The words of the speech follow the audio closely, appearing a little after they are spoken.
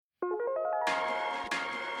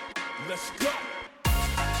Let's go.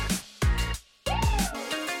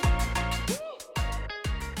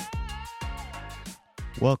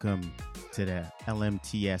 Welcome to the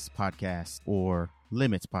LMTS podcast, or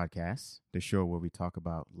Limits podcast, the show where we talk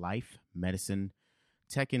about life, medicine,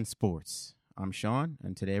 tech, and sports. I'm Sean,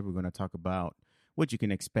 and today we're going to talk about what you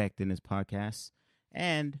can expect in this podcast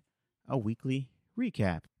and a weekly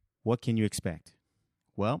recap. What can you expect?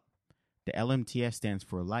 Well, the LMTS stands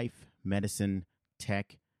for Life, Medicine,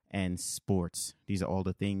 Tech, and Sports. These are all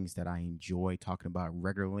the things that I enjoy talking about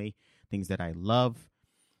regularly, things that I love.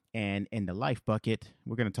 And in the life bucket,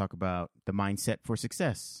 we're going to talk about the mindset for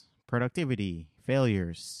success, productivity,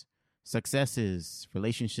 failures, successes,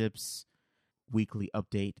 relationships, weekly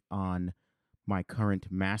update on my current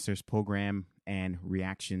master's program, and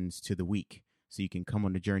reactions to the week. So you can come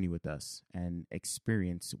on the journey with us and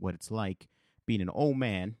experience what it's like being an old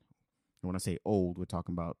man. And when I say old, we're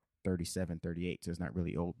talking about 37, 38, so it's not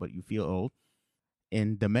really old, but you feel old.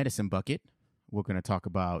 In the medicine bucket, we're going to talk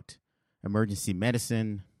about emergency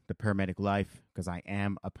medicine, the paramedic life, because I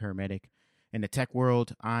am a paramedic. In the tech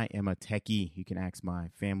world, I am a techie. You can ask my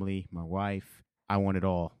family, my wife. I want it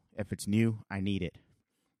all. If it's new, I need it.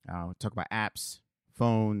 I'll talk about apps,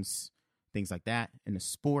 phones, things like that. In the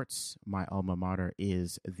sports, my alma mater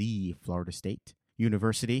is the Florida State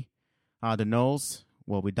University. The Noles,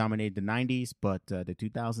 well, we dominated the 90s, but the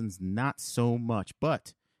 2000s, not so much.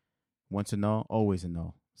 But once a null, always a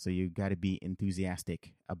null. So you got to be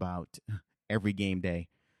enthusiastic about every game day.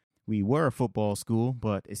 We were a football school,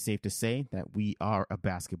 but it's safe to say that we are a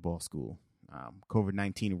basketball school.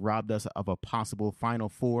 COVID-19 robbed us of a possible Final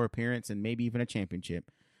Four appearance and maybe even a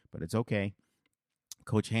championship, but it's okay.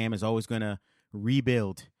 Coach Ham is always going to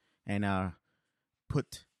rebuild and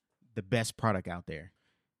put the best product out there.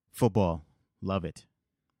 Football, love it.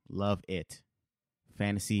 Love it.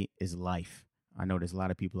 Fantasy is life. I know there's a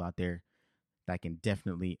lot of people out there that can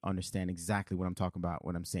definitely understand exactly what I'm talking about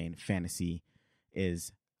when I'm saying fantasy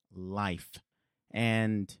is life.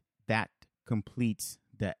 And that completes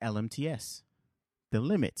the LMTS, the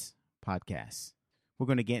Limits podcast. We're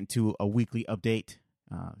going to get into a weekly update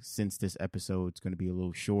since this episode is going to be a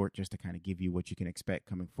little short, just to kind of give you what you can expect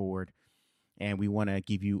coming forward. And we want to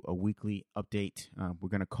give you a weekly update. We're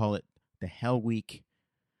going to call it the Hell Week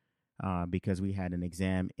because we had an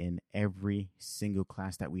exam in every single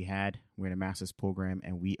class that we had. We're in a master's program,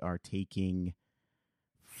 and we are taking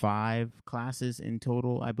 5 classes in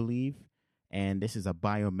total, I believe. And this is a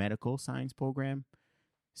biomedical science program,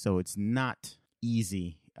 so it's not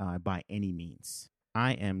easy by any means.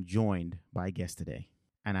 I am joined by a guest today,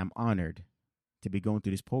 and I'm honored to be going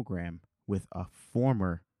through this program with a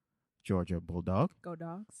former Georgia Bulldog. Go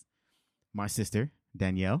Dogs. My sister,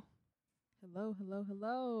 Danielle. Hello, hello,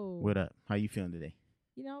 hello. What up? How you feeling today?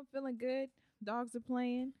 You know, I'm feeling good. Dogs are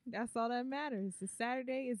playing. That's all that matters. It's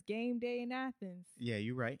Saturday. It's game day in Athens. Yeah,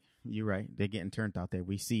 you're right. You're right. They're getting turned out there.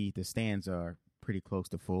 We see the stands are pretty close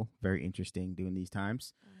to full. Very interesting during these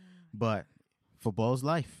times. But football's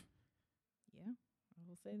life. Yeah, I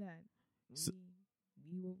will say that.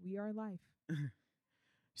 We are life.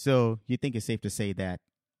 So you think it's safe to say that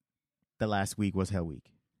the last week was Hell Week?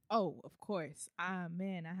 Oh, of course.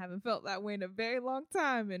 Man, I haven't felt that way in a very long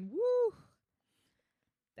time. And woo,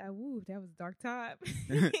 that was a dark time.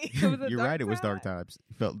 You're right. It was dark times.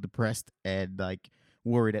 You felt depressed and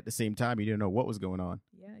worried at the same time. You didn't know what was going on.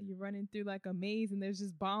 Yeah, you're running through like a maze and there's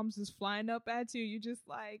just bombs just flying up at you. You're just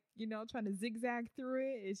trying to zigzag through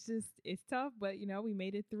it. It's tough, but we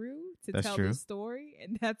made it through to tell the story,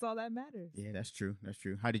 and that's all that matters. Yeah, that's true. That's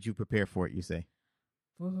true. How did you prepare for it, you say?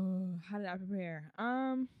 Oh, how did I prepare?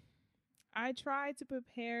 I tried to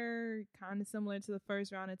prepare kind of similar to the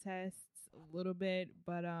first round of tests a little bit,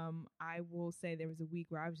 but I will say there was a week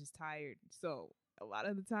where I was just tired. So a lot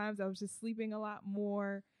of the times I was just sleeping a lot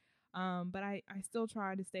more. But I still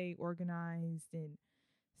tried to stay organized and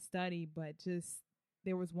study, but just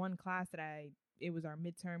there was one class it was our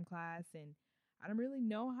midterm class, and I don't really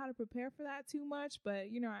know how to prepare for that too much, but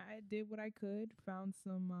I did what I could, found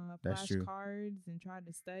some flashcards and tried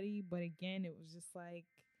to study. But again, it was just like,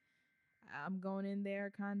 I'm going in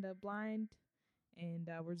there kind of blind, and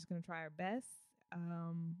we're just going to try our best.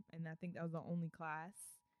 And I think that was the only class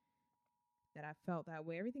that I felt that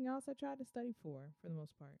way. Everything else I tried to study for the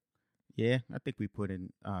most part. Yeah, I think we put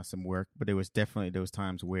in some work, but there was definitely those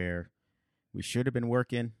times where we should have been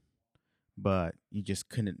working, but you just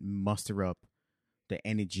couldn't muster up the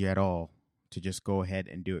energy at all to just go ahead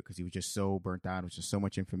and do it because you were just so burnt out. It was just so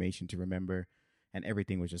much information to remember, and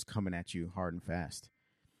everything was just coming at you hard and fast.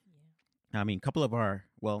 Yeah. I mean, our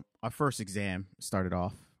first exam started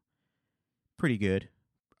off pretty good.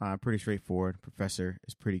 Pretty straightforward. Professor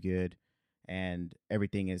is pretty good, and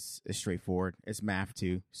everything is straightforward. It's math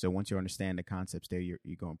too, so once you understand the concepts there, you're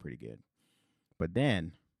going pretty good. But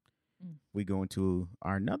then we go into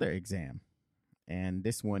our another exam, and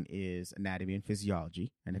this one is anatomy and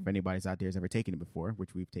physiology. And if anybody's out there has ever taken it before,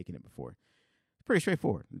 which we've taken it before, it's pretty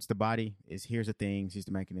straightforward. It's the body. Here's the things, here's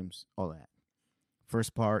the mechanisms, all that.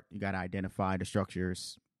 First part, you got to identify the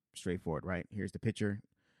structures. Straightforward, right? Here's the picture.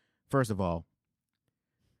 First of all,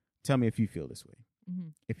 tell me if you feel this way.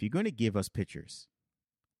 If you're going to give us pictures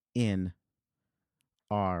in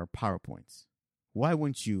our PowerPoints, why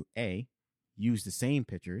wouldn't you, A, use the same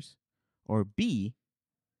pictures, or B,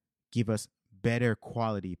 give us better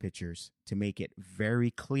quality pictures to make it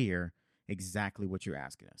very clear exactly what you're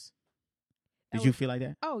asking us? Did you feel like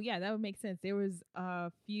that? Oh, yeah, that would make sense. There was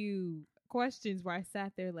a few questions where I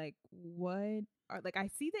sat there like, what? Like, I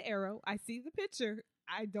see the arrow, I see the picture,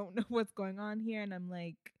 I don't know what's going on here, and I'm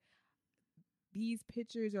like, these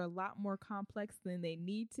pictures are a lot more complex than they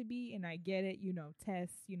need to be, and I get it,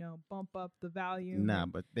 tests, bump up the volume. Nah,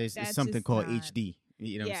 but there's something called HD.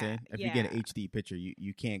 You know what I'm saying? If you get an HD picture,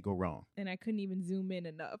 you can't go wrong. And I couldn't even zoom in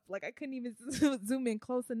enough. Like, I couldn't even zoom in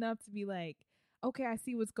close enough to be like, okay, I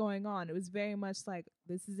see what's going on. It was very much like,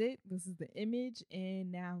 this is it. This is the image,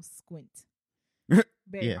 and now squint.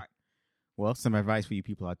 Very hard. Well, some advice for you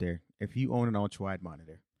people out there. If you own an ultra-wide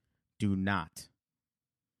monitor, do not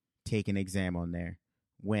take an exam on there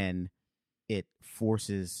when it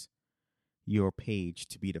forces your page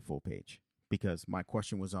to be the full page. Because my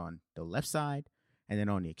question was on the left side, and then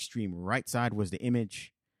on the extreme right side was the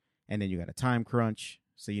image, and then you got a time crunch,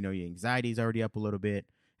 so your anxiety is already up a little bit,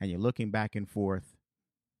 and you're looking back and forth.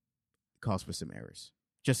 It calls for some errors.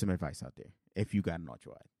 Just some advice out there if you got an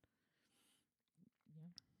ultra-wide.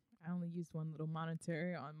 I only used one little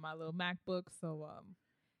monitor on my little MacBook, so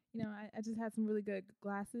I just had some really good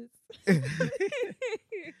glasses.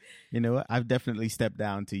 You know what? I've definitely stepped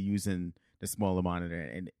down to using the smaller monitor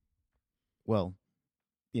and,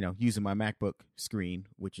 using my MacBook screen,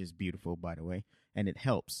 which is beautiful, by the way, and it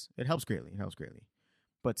helps. It helps greatly.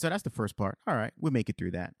 But so that's the first part. All right, we'll make it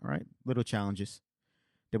through that. All right, little challenges.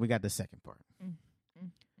 Then we got the second part.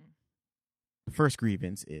 The first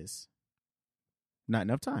grievance is not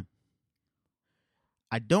enough time.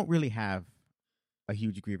 I don't really have a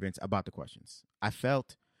huge grievance about the questions. I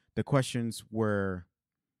felt the questions were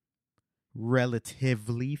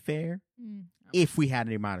relatively fair if we had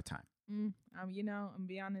an amount of time. I'm gonna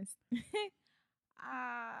be honest.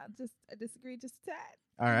 I disagree just a tad.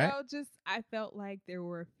 All right. I felt like there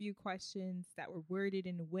were a few questions that were worded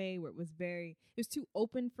in a way where it was too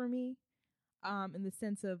open for me, in the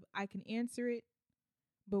sense of I can answer it,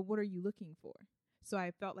 but what are you looking for? So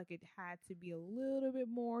I felt like it had to be a little bit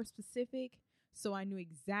more specific, so I knew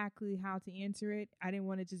exactly how to answer it. I didn't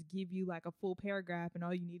want to just give you like a full paragraph and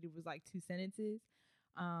all you needed was like 2 sentences.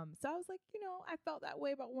 So I was like, I felt that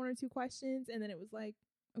way about 1 or 2 questions, and then it was like,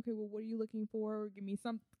 okay, well, what are you looking for? Give me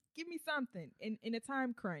something in a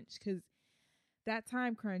time crunch, because that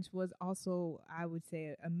time crunch was also, I would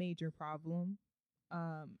say, a major problem,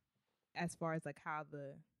 as far as like how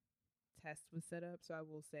the test was set up. So I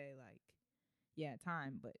will say, like, yeah,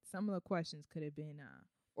 time, but some of the questions could have been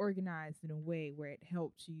organized in a way where it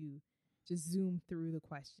helped you just zoom through the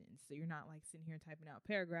questions, so you're not like sitting here typing out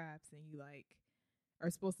paragraphs and you like are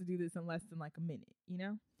supposed to do this in less than like a minute.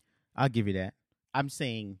 I'll give you that. I'm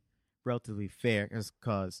saying relatively fair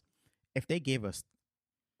because if they gave us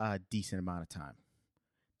a decent amount of time,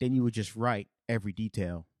 then you would just write every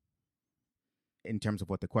detail in terms of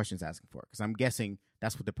what the question's asking for. Because I'm guessing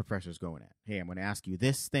that's what the professor's going at. Hey, I'm going to ask you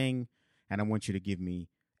this thing, and I want you to give me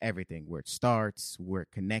everything, where it starts, where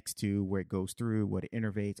it connects to, where it goes through, what it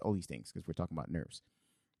innervates, all these things, because we're talking about nerves.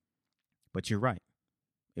 But you're right.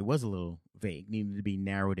 It was a little vague, needed to be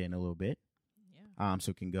narrowed in a little bit,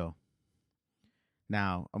 so it can go.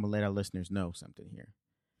 Now, I'm going to let our listeners know something here.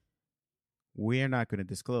 We're not going to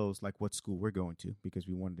disclose like what school we're going to, because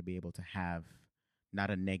we wanted to be able to have not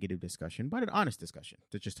a negative discussion, but an honest discussion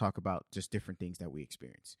to just talk about just different things that we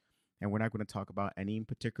experience. And we're not going to talk about any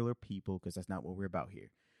particular people, because that's not what we're about here.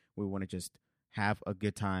 We want to just have a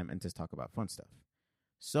good time and just talk about fun stuff.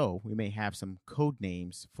 So we may have some code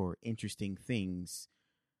names for interesting things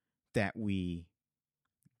that we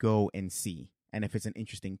go and see. And if it's an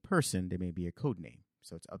interesting person, there may be a code name.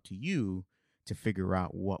 So it's up to you to figure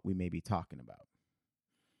out what we may be talking about.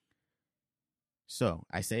 So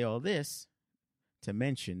I say all this to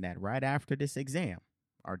mention that right after this exam,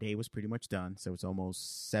 our day was pretty much done. So it's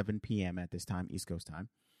almost 7 p.m. at this time, East Coast time.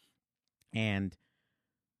 And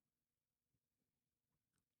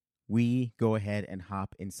we go ahead and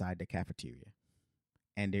hop inside the cafeteria.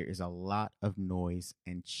 and there is a lot of noise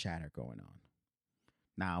and chatter going on.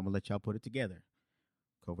 Now, I'm going to let y'all put it together.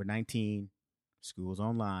 COVID-19, school's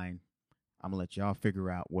online. I'm going to let y'all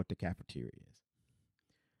figure out what the cafeteria is.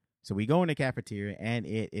 So we go in the cafeteria, and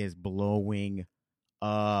it is blowing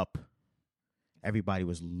up. Everybody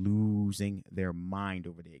was losing their mind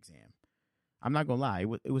over the exam. I'm not going to lie.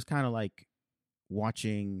 It was kind of like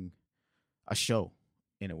watching a show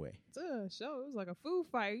in a way. It's a show. It was like a food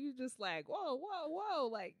fight. You just like, whoa, whoa, whoa.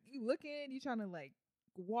 Like, you looking, you trying to like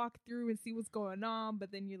walk through and see what's going on.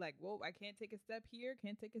 But then you're like, whoa, I can't take a step here.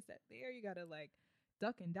 Can't take a step there. You got to like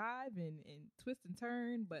duck and dive and twist and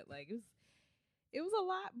turn. But like, it was a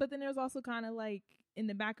lot. But then there's also kind of like in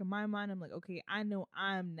the back of my mind, I'm like, okay, I know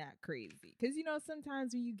I'm not crazy. Because, you know,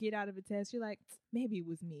 sometimes when you get out of a test, you're like, maybe it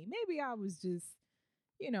was me. Maybe I was just,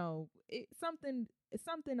 you know, something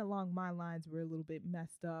along my lines were a little bit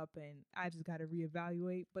messed up and I just got to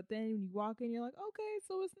reevaluate. But then when you walk in, you're like, okay,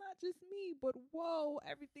 so it's not just me, but whoa,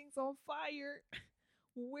 everything's on fire.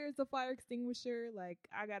 Where's the fire extinguisher? Like,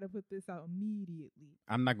 I got to put this out immediately.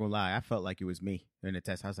 I'm not going to lie. I felt like it was me in the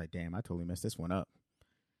test. I was like, damn, I totally messed this one up.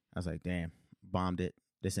 I was like, damn, bombed it.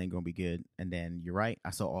 This ain't going to be good. And then you're right.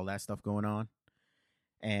 I saw all that stuff going on.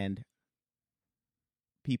 And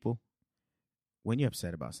people, when you're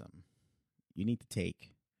upset about something, you need to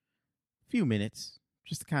take a few minutes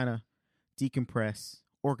just to kind of decompress,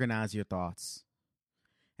 organize your thoughts,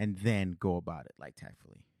 and then go about it like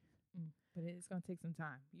tactfully. But it's gonna take some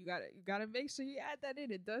time. You gotta make sure you add that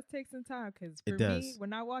in. It does take some time because for me,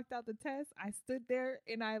 when I walked out the test, I stood there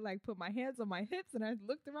and I like put my hands on my hips and I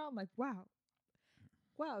looked around like, wow.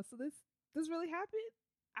 So this really happened.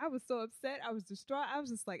 I was so upset. I was distraught. I was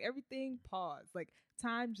just like, everything paused. Like,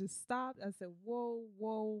 time just stopped. I said, whoa,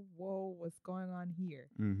 what's going on here?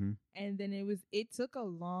 Mm-hmm. And then it took a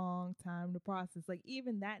long time to process. Like,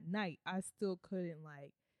 even that night, I still couldn't,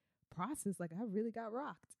 like, process. Like, I really got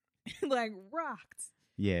rocked. Like, rocked.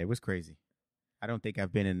 Yeah, it was crazy. I don't think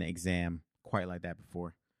I've been in an exam quite like that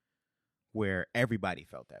before where everybody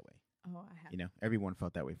felt that way. Oh, I have. You know, everyone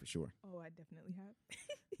felt that way for sure. Oh, I definitely have.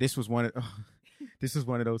 This was one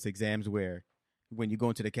of those exams where when you go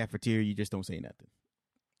into the cafeteria, you just don't say nothing.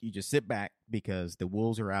 You just sit back because the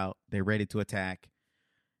wolves are out. They're ready to attack.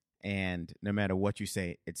 And no matter what you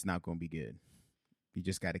say, it's not going to be good. You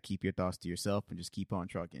just got to keep your thoughts to yourself and just keep on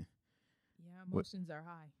trucking. Yeah, emotions are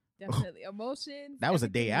high. Definitely. Emotions. That was a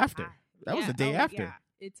day after. That was a day after. Yeah.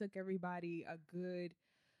 It took everybody a good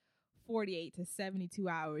 48 to 72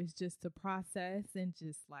 hours just to process and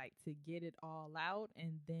just like to get it all out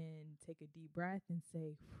and then take a deep breath and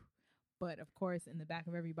say, but of course, in the back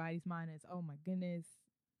of everybody's mind is, oh my goodness,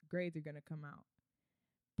 grades are going to come out.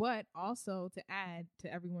 But also to add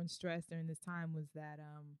to everyone's stress during this time was that,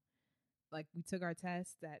 like we took our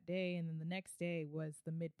test that day and then the next day was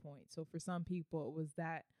the midpoint. So for some people, it was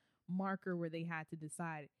that marker where they had to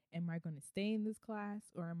decide, am I going to stay in this class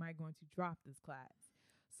or am I going to drop this class?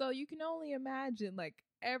 So you can only imagine, like,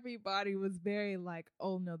 everybody was very like,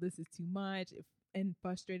 oh no, this is too much, and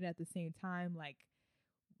frustrated at the same time, like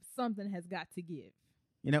something has got to give.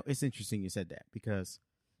 You know, it's interesting you said that because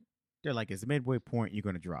they're like, it's the midway point, you're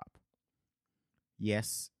going to drop.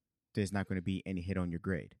 Yes, there's not going to be any hit on your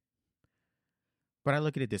grade. But I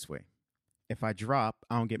look at it this way. If I drop,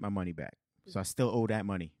 I don't get my money back. So I still owe that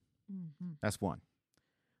money. Mm-hmm. That's one.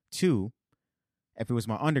 Two, if it was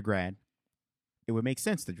my undergrad, it would make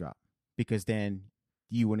sense to drop because then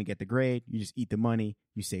you wouldn't get the grade. You just eat the money.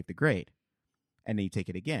 You save the grade. And then you take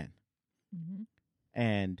it again. Mm-hmm.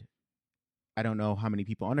 And I don't know how many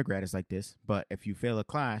people undergrad is like this, but if you fail a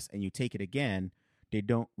class and you take it again, they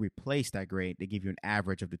don't replace that grade. They give you an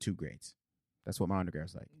average of the two grades. That's what my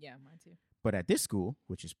undergrad's like. Yeah, mine too. But at this school,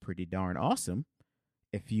 which is pretty darn awesome,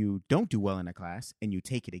 if you don't do well in a class and you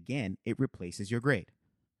take it again, it replaces your grade.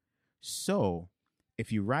 So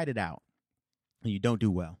if you write it out and you don't do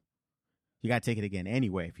well, you got to take it again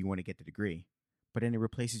anyway if you want to get the degree. But then it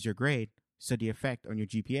replaces your grade, so the effect on your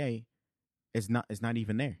GPA is not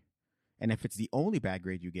even there. And if it's the only bad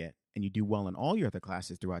grade you get and you do well in all your other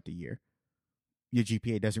classes throughout the year, your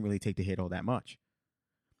GPA doesn't really take the hit all that much.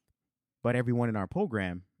 But everyone in our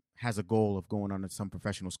program has a goal of going on to some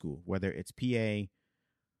professional school, whether it's PA,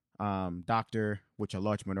 doctor, which a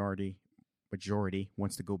large majority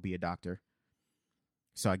wants to go be a doctor.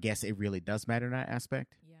 So I guess it really does matter in that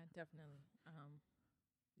aspect. Yeah, definitely.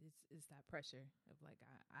 It's that pressure of like,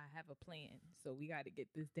 I have a plan, so we got to get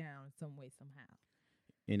this down some way, somehow.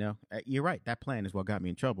 You know, you're right. That plan is what got me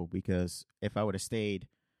in trouble because if I would have stayed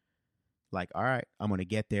like, all right, I'm going to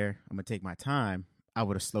get there, I'm going to take my time, I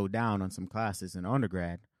would have slowed down on some classes in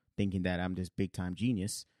undergrad thinking that I'm this big time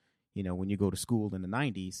genius. when you go to school in the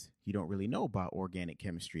 90s, you don't really know about organic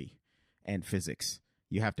chemistry and physics.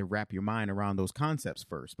 You have to wrap your mind around those concepts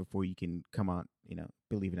first before you can come on,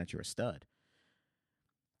 believing that you're a stud.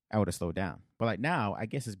 I would have slowed down. But like now, I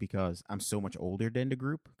guess it's because I'm so much older than the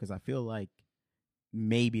group, because I feel like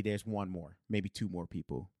maybe there's maybe two more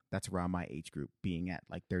people that's around my age group being at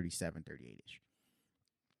like 37, 38-ish.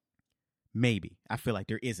 Maybe. I feel like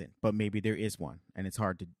there isn't, but maybe there is one. And it's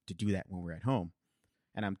hard to do that when we're at home.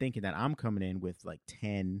 And I'm thinking that I'm coming in with like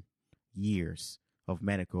 10 years of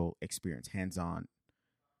medical experience, hands-on,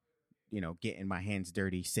 getting my hands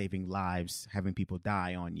dirty, saving lives, having people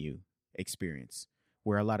die on you experience,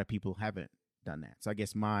 where a lot of people haven't done that. So I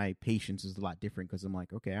guess my patience is a lot different, because I'm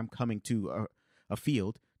like, okay, I'm coming to a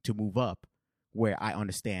field to move up where I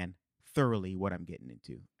understand thoroughly what I'm getting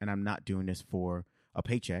into. And I'm not doing this for a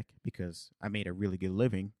paycheck, because I made a really good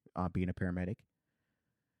living being a paramedic.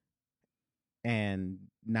 And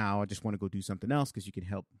now I just want to go do something else, because you can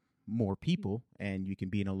help more people and you can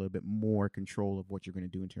be in a little bit more control of what you're going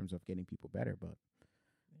to do in terms of getting people better. But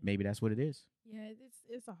maybe that's what it is. Yeah,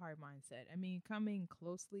 it's a hard mindset. I mean, coming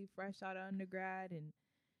closely fresh out of undergrad and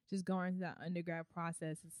just going through that undergrad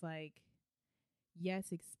process, it's like,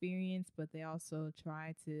 yes, experience, but they also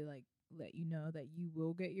try to like let you know that you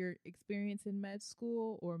will get your experience in med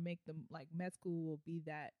school, or make them like med school will be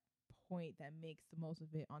that point that makes the most of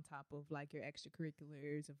it, on top of like your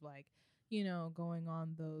extracurriculars of like, going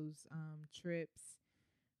on those trips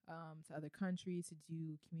to other countries to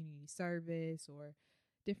do community service or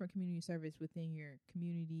different community service within your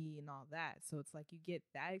community and all that. So it's like you get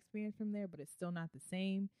that experience from there, but it's still not the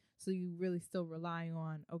same. So you really still rely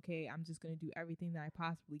on, okay, I'm just going to do everything that I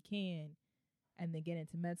possibly can and then get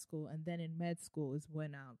into med school. And then in med school is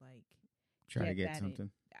when I'll like try to get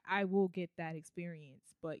something. I will get that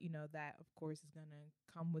experience, but that of course is going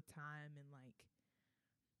to come with time and like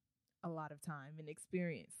a lot of time and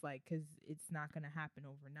experience, like, because it's not going to happen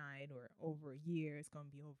overnight or over a year. It's going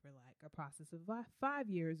to be over like a process of 5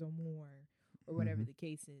 years or more, or whatever the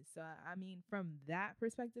case is. So I mean, from that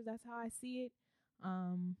perspective, that's how I see it.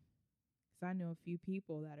 So I know a few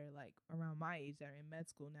people that are like around my age that are in med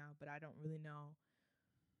school now, but I don't really know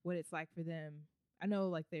what it's like for them. I know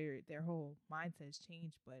like their whole mindset has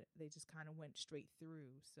changed, but they just kind of went straight through.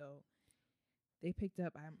 So they picked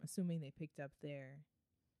up, I'm assuming they picked up their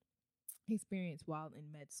experience while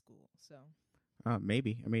in med school. So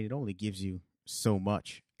maybe. I mean, it only gives you so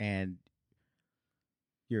much, and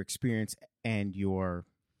your experience and your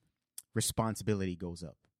responsibility goes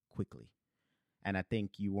up quickly. And I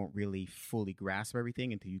think you won't really fully grasp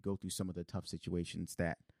everything until you go through some of the tough situations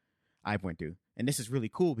that I've went through. And this is really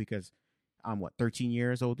cool because I'm 13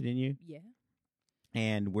 years older than you? Yeah.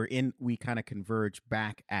 And we kind of converge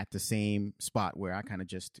back at the same spot where I kind of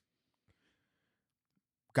just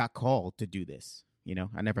got called to do this.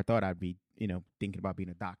 I never thought I'd be, thinking about being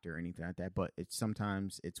a doctor or anything like that. But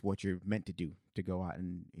sometimes it's what you're meant to do, to go out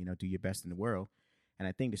and, do your best in the world. And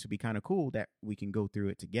I think this would be kind of cool that we can go through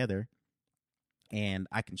it together. And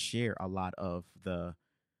I can share a lot of the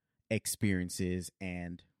experiences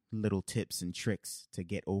and little tips and tricks to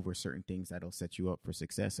get over certain things that'll set you up for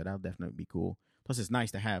success. So that'll definitely be cool. Plus, it's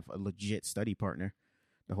nice to have a legit study partner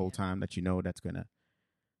the whole time that that's going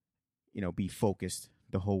to, be focused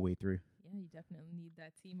the whole way through. Yeah, you definitely need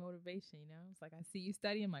that team motivation, It's like I see you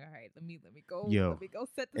studying, I'm like, all right, let me go. Yo, let me go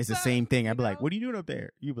set this it's the up, same thing. I'd be like, what are you doing up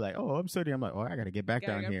there? You'd be like, oh, I'm studying. I'm like, oh, I got to get back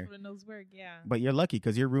down here. Work, yeah. But you're lucky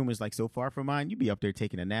because your room is like so far from mine. You'd be up there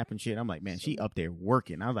taking a nap and shit. I'm like, man, she up there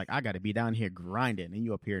working. I was like, I got to be down here grinding. And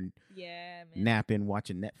you up here napping,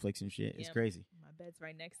 watching Netflix and shit. It's crazy. My bed's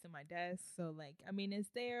right next to my desk. So, like, I mean, it's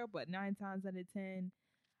there, but 9 times out of 10,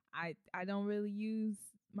 I don't really use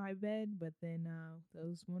my bed, but then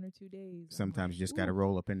those 1 or 2 days sometimes you just got to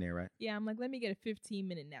roll up in there, right? Yeah, I'm like, let me get a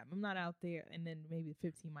 15-minute nap. I'm not out there, and then maybe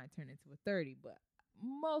 15 might turn into a 30, but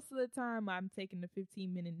most of the time I'm taking a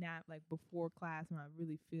 15-minute nap like before class when I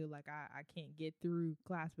really feel like I can't get through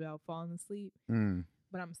class without falling asleep.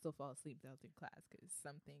 But I'm still fall asleep though through class because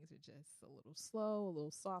some things are just a little slow, a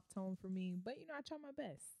little soft tone for me, but I try my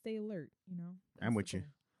best, stay alert. I'm with you.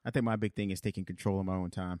 I think my big thing is taking control of my own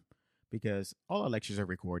time, because all our lectures are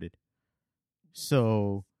recorded.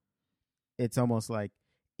 So it's almost like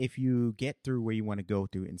if you get through where you want to go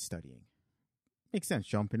through in studying, makes sense.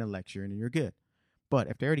 Jump in a lecture and you're good. But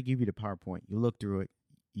if they already give you the PowerPoint, you look through it,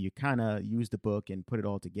 you kind of use the book and put it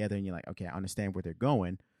all together, and you're like, okay, I understand where they're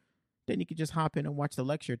going. Then you can just hop in and watch the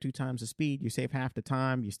lecture 2 times the speed. You save half the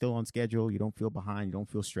time. You're still on schedule. You don't feel behind. You don't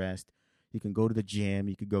feel stressed. You can go to the gym.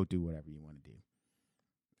 You could go do whatever you want to do.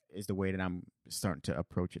 Is the way that I'm starting to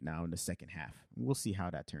approach it now in the second half. We'll see how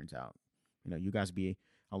that turns out. You guys be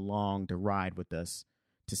along the ride with us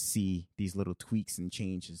to see these little tweaks and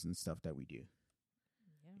changes and stuff that we do.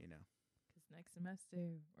 Yeah. You know, because next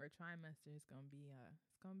semester or trimester is gonna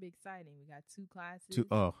be exciting. We got 2 classes.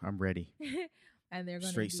 I'm ready. And they're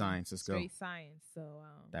gonna Straight be science. Let's go. Straight science. So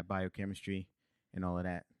That biochemistry and all of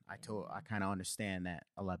that. I kind of understand that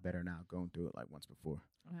a lot better now, going through it like once before.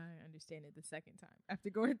 I understand it the second time. After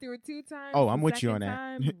going through it 2 times. Oh, I'm with you on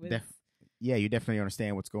that. Yeah, you definitely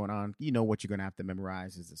understand what's going on. You know what you're going to have to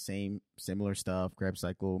memorize is the similar stuff, Krebs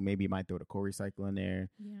cycle. Maybe you might throw the Corey cycle in there.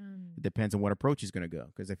 Yeah. It depends on what approach he's going to go.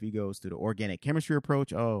 Because if he goes to the organic chemistry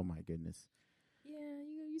approach, oh, my goodness. Yeah,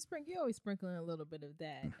 you always sprinkle in a little bit of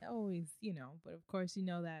that. Always, but of course,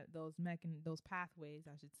 that those pathways,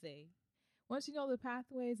 I should say. Once you know the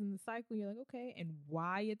pathways and the cycle, you're like, okay, and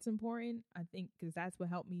why it's important, I think, because that's what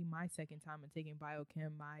helped me my second time in taking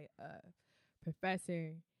biochem. My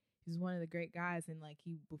professor, he's one of the great guys, and like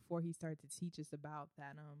before he started to teach us about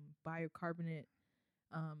that biocarbonate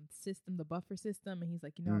system, the buffer system, and he's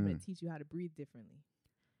like, I'm going to teach you how to breathe differently.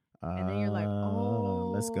 And then you're like,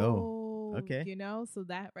 oh, let's go. Okay. So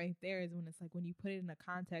that right there is when it's like, when you put it in the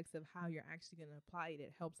context of how you're actually going to apply it,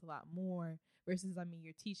 it helps a lot more versus,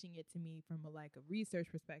 you're teaching it to me from a research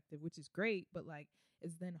perspective, which is great, but like,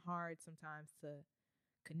 it's then hard sometimes to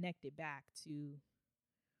connect it back to,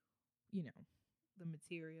 the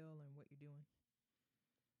material and what you're doing.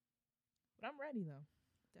 But I'm ready though.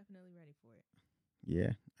 Definitely ready for it.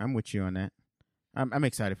 Yeah, I'm with you on that. I'm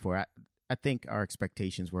excited for it. I think our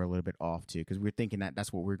expectations were a little bit off too, because we're thinking that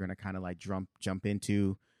that's what we're going to kind of like jump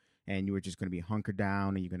into, and you were just going to be hunkered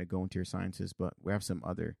down and you're going to go into your sciences. But we have some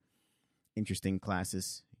other interesting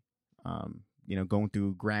classes. Going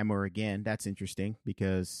through grammar again, that's interesting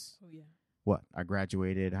because I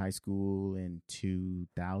graduated high school in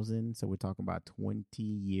 2000, so we're talking about 20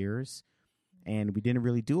 years, and we didn't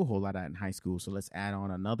really do a whole lot of that in high school. So let's add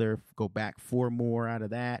on go back 4 more out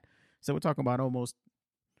of that. So we're talking about almost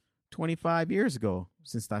 25 years ago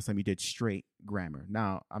since last time you did straight grammar.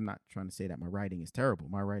 Now, I'm not trying to say that my writing is terrible.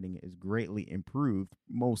 My writing is greatly improved,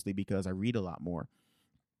 mostly because I read a lot more.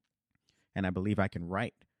 And I believe I can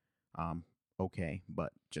write okay,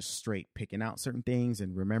 but just straight picking out certain things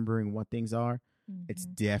and remembering what things are, it's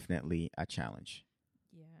definitely a challenge.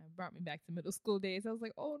 Yeah, it brought me back to middle school days. I was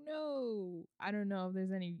like, oh no. I don't know if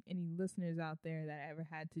there's any listeners out there that ever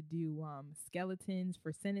had to do skeletons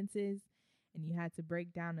for sentences. And you had to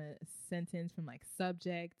break down a sentence from like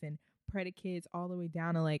subject and predicates all the way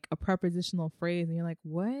down to like a prepositional phrase. And you're like,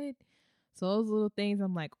 what? So those little things,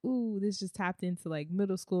 I'm like, ooh, this just tapped into like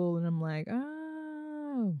middle school. And I'm like,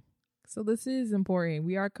 oh, so this is important.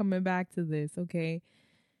 We are coming back to this. Okay.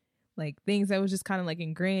 Like things that was just kind of like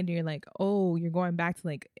ingrained. And you're like, oh, you're going back to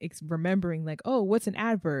like remembering like, oh, what's an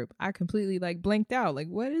adverb? I completely like blanked out. Like,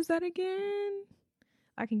 what is that again?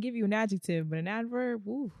 I can give you an adjective, but an adverb,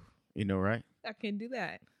 ooh. Right? I can do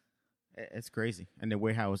that. It's crazy. And the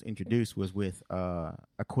way how I was introduced was with a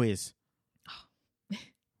quiz.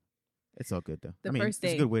 It's all good, though. First day.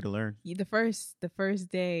 It's a good way to learn. The first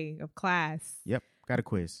day of class. Yep. Got a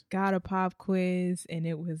quiz. Got a pop quiz. And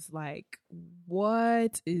it was like,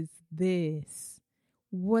 what is this?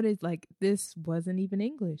 What is like, this wasn't even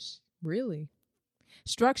English. Really.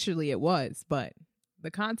 Structurally, it was. But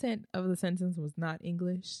the content of the sentence was not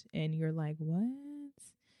English. And you're like, what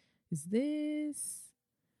is this?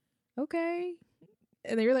 Okay.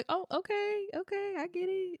 And then you're like, oh, okay, I get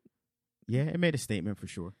it. Yeah, it made a statement for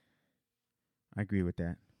sure. I agree with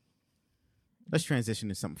that. Let's transition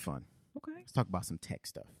to something fun. Okay. Let's talk about some tech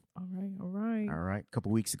stuff. All right. A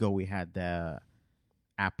couple weeks ago, we had the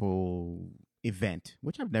Apple event,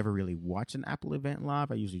 which I've never really watched an Apple event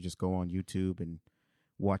live. I usually just go on YouTube and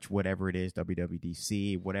watch whatever it is,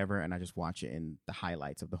 WWDC, whatever, and I just watch it in the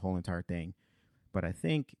highlights of the whole entire thing. But I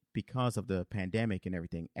think because of the pandemic and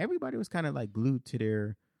everything, everybody was kind of like glued to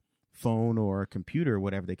their phone or computer,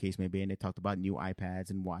 whatever the case may be. And they talked about new iPads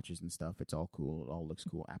and watches and stuff. It's all cool. It all looks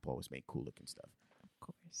cool. Apple always make cool looking stuff. Of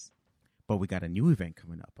course. But we got a new event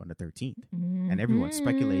coming up on the 13th. Mm-hmm. And everyone's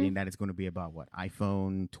speculating that it's going to be about what?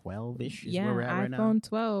 iPhone 12-ish is where we're at right now? iPhone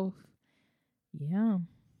 12. Yeah.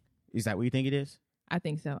 Is that what you think it is? I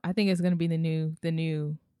think so. I think it's going to be the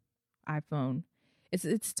new iPhone.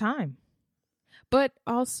 It's time. But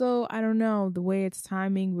also, I don't know, the way it's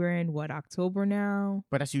timing, we're in, October now?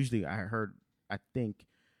 But that's usually, I think,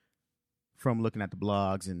 from looking at the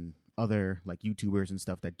blogs and other, like, YouTubers and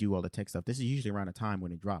stuff that do all the tech stuff, this is usually around the time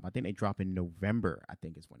when they drop. I think they drop in November, I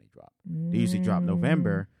think is when they drop. They usually drop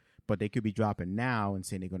November, but they could be dropping now and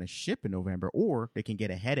saying they're going to ship in November, or they can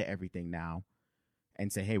get ahead of everything now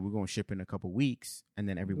and say, hey, we're going to ship in a couple weeks, and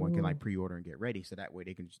then everyone can Ooh. like pre-order and get ready. So that way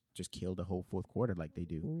they can just kill the whole fourth quarter like they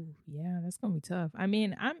do. Ooh, yeah, that's going to be tough. I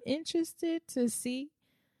mean, I'm interested to see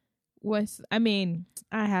I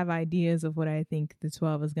have ideas of what I think the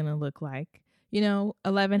 12 is going to look like.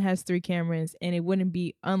 11 has 3 cameras, and it wouldn't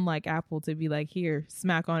be unlike Apple to be like, here,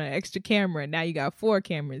 smack on an extra camera. Now you got 4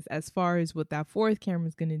 cameras. As far as what that 4th camera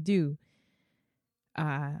is going to do,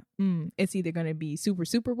 it's either going to be super,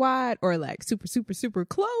 super wide or like super, super, super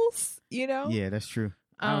close, Yeah, that's true.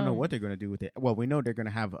 I don't know what they're going to do with it. Well, we know they're going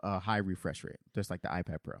to have a high refresh rate, just like the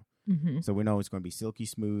iPad Pro. Mm-hmm. So we know it's going to be silky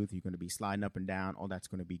smooth. You're going to be sliding up and down. All that's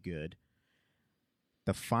going to be good.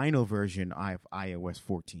 The final version of iOS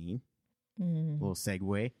 14, little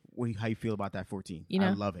segue. How you feel about that 14? I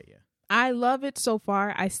love it, yeah. I love it so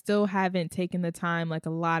far. I still haven't taken the time, like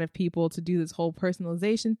a lot of people, to do this whole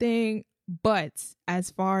personalization thing. But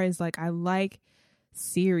as far as like, I like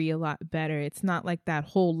Siri a lot better. It's not like that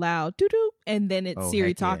whole loud doo-doo and then it's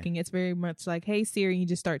Siri talking. Yeah. It's very much like, hey Siri, you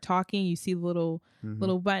just start talking, you see the little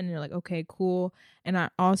button, and you're like, okay, cool. And I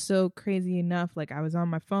also, crazy enough, like I was on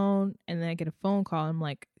my phone and then I get a phone call. I'm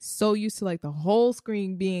like so used to like the whole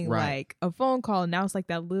screen being like a phone call, and now it's like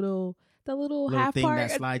that little half thing part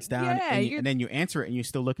that slides down, and then you answer it and you're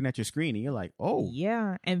still looking at your screen and you're like, oh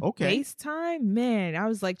yeah. And FaceTime, man, I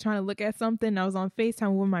was like trying to look at something. I was on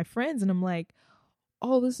FaceTime with my friends and I'm like,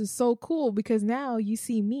 oh, this is so cool because now you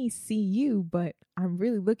see me, see you, but I'm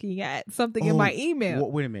really looking at something in my email.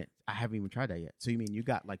 Wait a minute. I haven't even tried that yet. So you mean you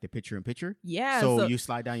got like the picture in picture? Yeah. So you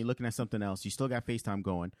slide down, you're looking at something else. You still got FaceTime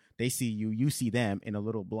going. They see you, you see them in a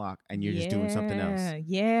little block, and you're just doing something else.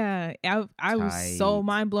 Yeah. I was so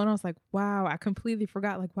mind blown. I was like, wow, I completely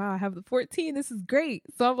forgot. Like, wow, I have the 14. This is great.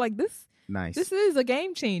 So I'm like, this is a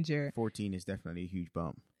game changer. 14 is definitely a huge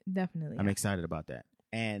bump. Definitely. I'm excited about that.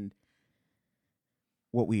 And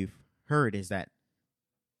what we've heard is that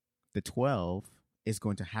the 12 is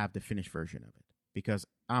going to have the finished version of it, because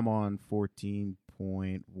I'm on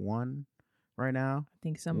 14.1 right now. I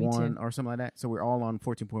think so, me too. Or something like that. So we're all on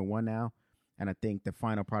 14.1 now. And I think the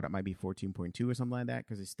final product might be 14.2 or something like that,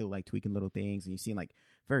 because it's still like tweaking little things and you're seeing like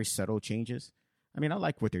very subtle changes. I mean, I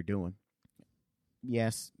like what they're doing.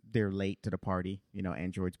 Yes, they're late to the party.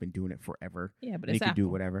 Android's been doing it forever. Yeah, but it's Apple. You can do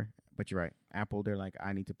whatever. But you're right. Apple, they're like,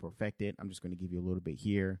 I need to perfect it. I'm just going to give you a little bit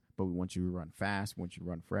here, but we want you to run fast. We want you to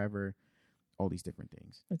run forever. All these different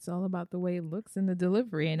things. It's all about the way it looks in the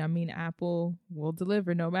delivery. And I mean, Apple will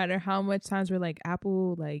deliver no matter how much times we're like,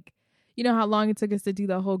 Apple, like, how long it took us to do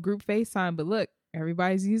the whole group FaceTime. But look,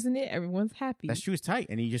 everybody's using it. Everyone's happy. That's true. It's tight.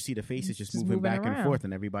 And you just see the faces just moving back and forth,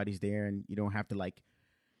 and everybody's there. And you don't have to like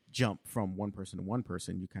jump from one person to one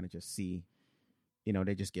person. You kind of just see.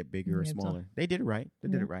 They just get bigger or smaller. They did it right. They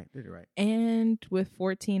did it right. And with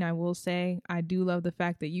 14, I will say, I do love the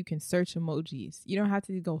fact that you can search emojis. You don't have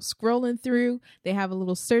to go scrolling through. They have a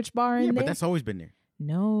little search bar in there. Yeah, but that's always been there.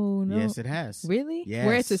 No. Yes, it has. Really? Yes.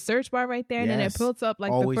 Where it's a search bar right there, and then it pulls up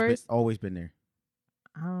like the first. Always been there.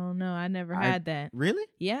 I don't know. I never had that. Really?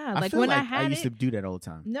 Yeah. Like when I used to do that all the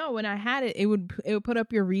time. No, when I had it, it would put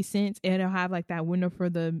up your recent. It'll have like that window for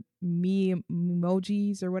the me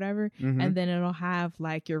emojis or whatever, and then it'll have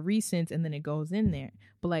like your recents, and then it goes in there.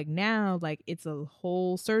 But like now, like it's a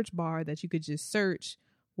whole search bar that you could just search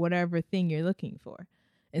whatever thing you're looking for,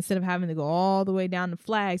 instead of having to go all the way down to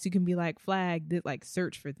flags. You can be like flagged, like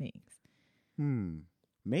search for things.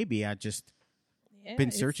 Maybe I just.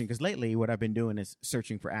 Been searching, because lately what I've been doing is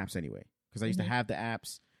searching for apps anyway, because I used to have the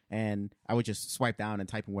apps and I would just swipe down and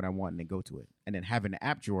type in what I want and then go to it. And then having the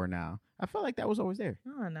app drawer now, I felt like that was always there.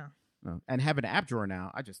 Oh no. And having the app drawer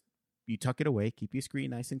now, you tuck it away, keep your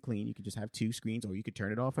screen nice and clean. You can just have 2 screens, or you could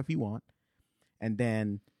turn it off if you want. And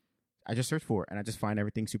then I just search for it and I just find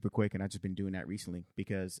everything super quick. And I've just been doing that recently,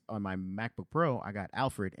 because on my MacBook Pro I got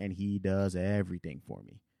Alfred, and he does everything for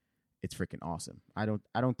me. It's freaking awesome. I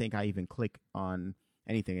don't think I even click on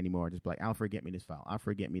anything anymore. Just be like, Alfred, get me this file.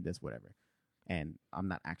 Alfred, get me this whatever. And I'm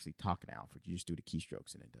not actually talking to Alfred. You just do the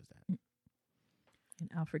keystrokes and it does that. And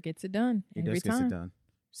Alfred gets it done. Every time. Gets it done.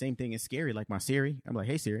 Same thing as Scary, like my Siri. I'm like,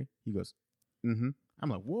 hey Siri. He goes, I'm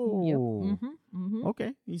like, whoa. Yep.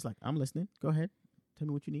 Okay. He's like, I'm listening. Go ahead. Tell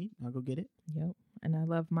me what you need. I'll go get it. Yep. And I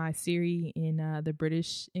love my Siri in the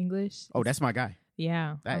British English. Oh, that's my guy.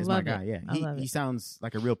 Yeah. That is my guy. Yeah. He sounds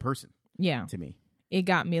like a real person. Yeah. To me. It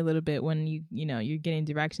got me a little bit when you're getting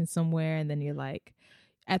directions somewhere, and then you're like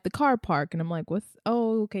at the car park, and I'm like,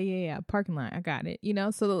 okay, yeah, parking lot. I got it.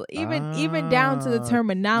 So even down to the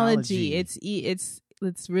terminology,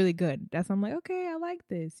 it's really good. That's why I'm like, okay, I like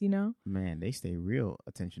this, Man, they stay real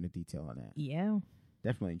attention to detail on that. Yeah.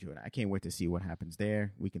 Definitely enjoy it. I can't wait to see what happens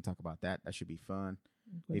there. We can talk about that. That should be fun.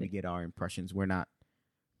 Maybe get our impressions. We're not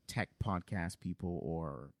tech podcast people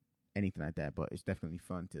or anything like that, but it's definitely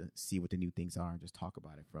fun to see what the new things are and just talk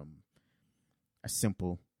about it from a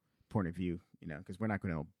simple point of view, because we're not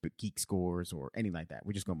going to geek scores or anything like that.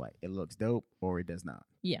 We're just going to be like, it looks dope or it does not.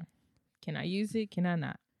 Yeah. Can I use it? Can I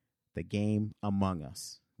not? The game Among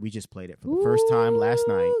Us. We just played it for the first time last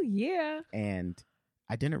night. Yeah. And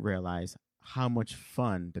I didn't realize how much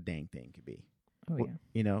fun the dang thing could be. Oh,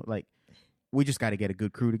 yeah. We just got to get a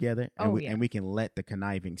good crew together and yeah. and we can let the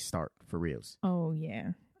conniving start for reals. Oh,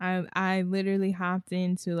 yeah. I literally hopped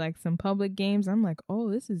into like some public games. I'm like, oh,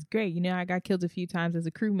 this is great. I got killed a few times as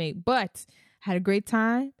a crewmate, but had a great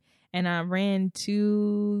time. And I ran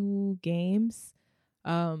 2 games,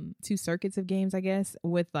 2 circuits of games, I guess,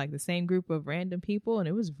 with like the same group of random people. And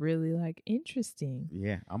it was really like interesting.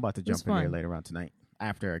 Yeah, I'm about to jump in there later on tonight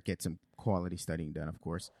after I get some quality studying done, of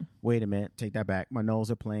course. Wait a minute. Take that back. My Knowles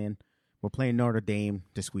are playing. We're playing Notre Dame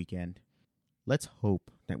this weekend. Let's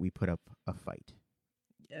hope that we put up a fight.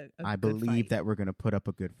 I believe that we're going to put up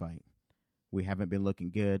a good fight. We haven't been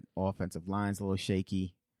looking good. Offensive line's a little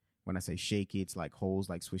shaky. When I say shaky, it's like holes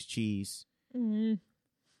like Swiss cheese. Mm-hmm.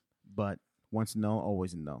 But once a no,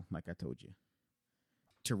 always a no, like I told you.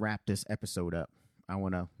 To wrap this episode up, I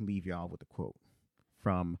want to leave y'all with a quote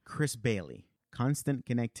from Chris Bailey. Constant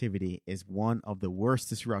connectivity is one of the worst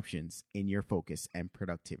disruptions in your focus and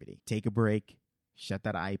productivity. Take a break. Shut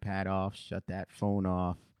that iPad off. Shut that phone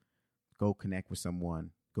off. Go connect with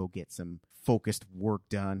someone. Go get some focused work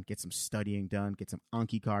done. Get some studying done. Get some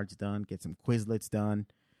Anki cards done. Get some Quizlets done.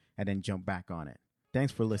 And then jump back on it.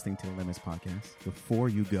 Thanks for listening to the Limits Podcast. Before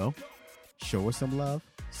you go, show us some love.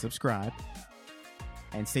 Subscribe.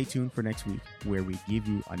 And stay tuned for next week where we give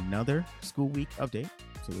you another school week update.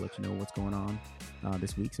 So we'll let you know what's going on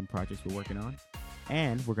this week, some projects we're working on.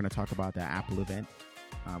 And we're going to talk about the Apple event.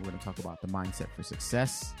 We're going to talk about the mindset for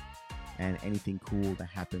success and anything cool that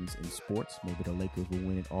happens in sports. Maybe the Lakers will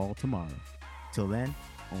win it all tomorrow. Till then,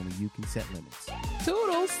 only you can set limits.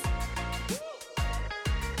 Toodles!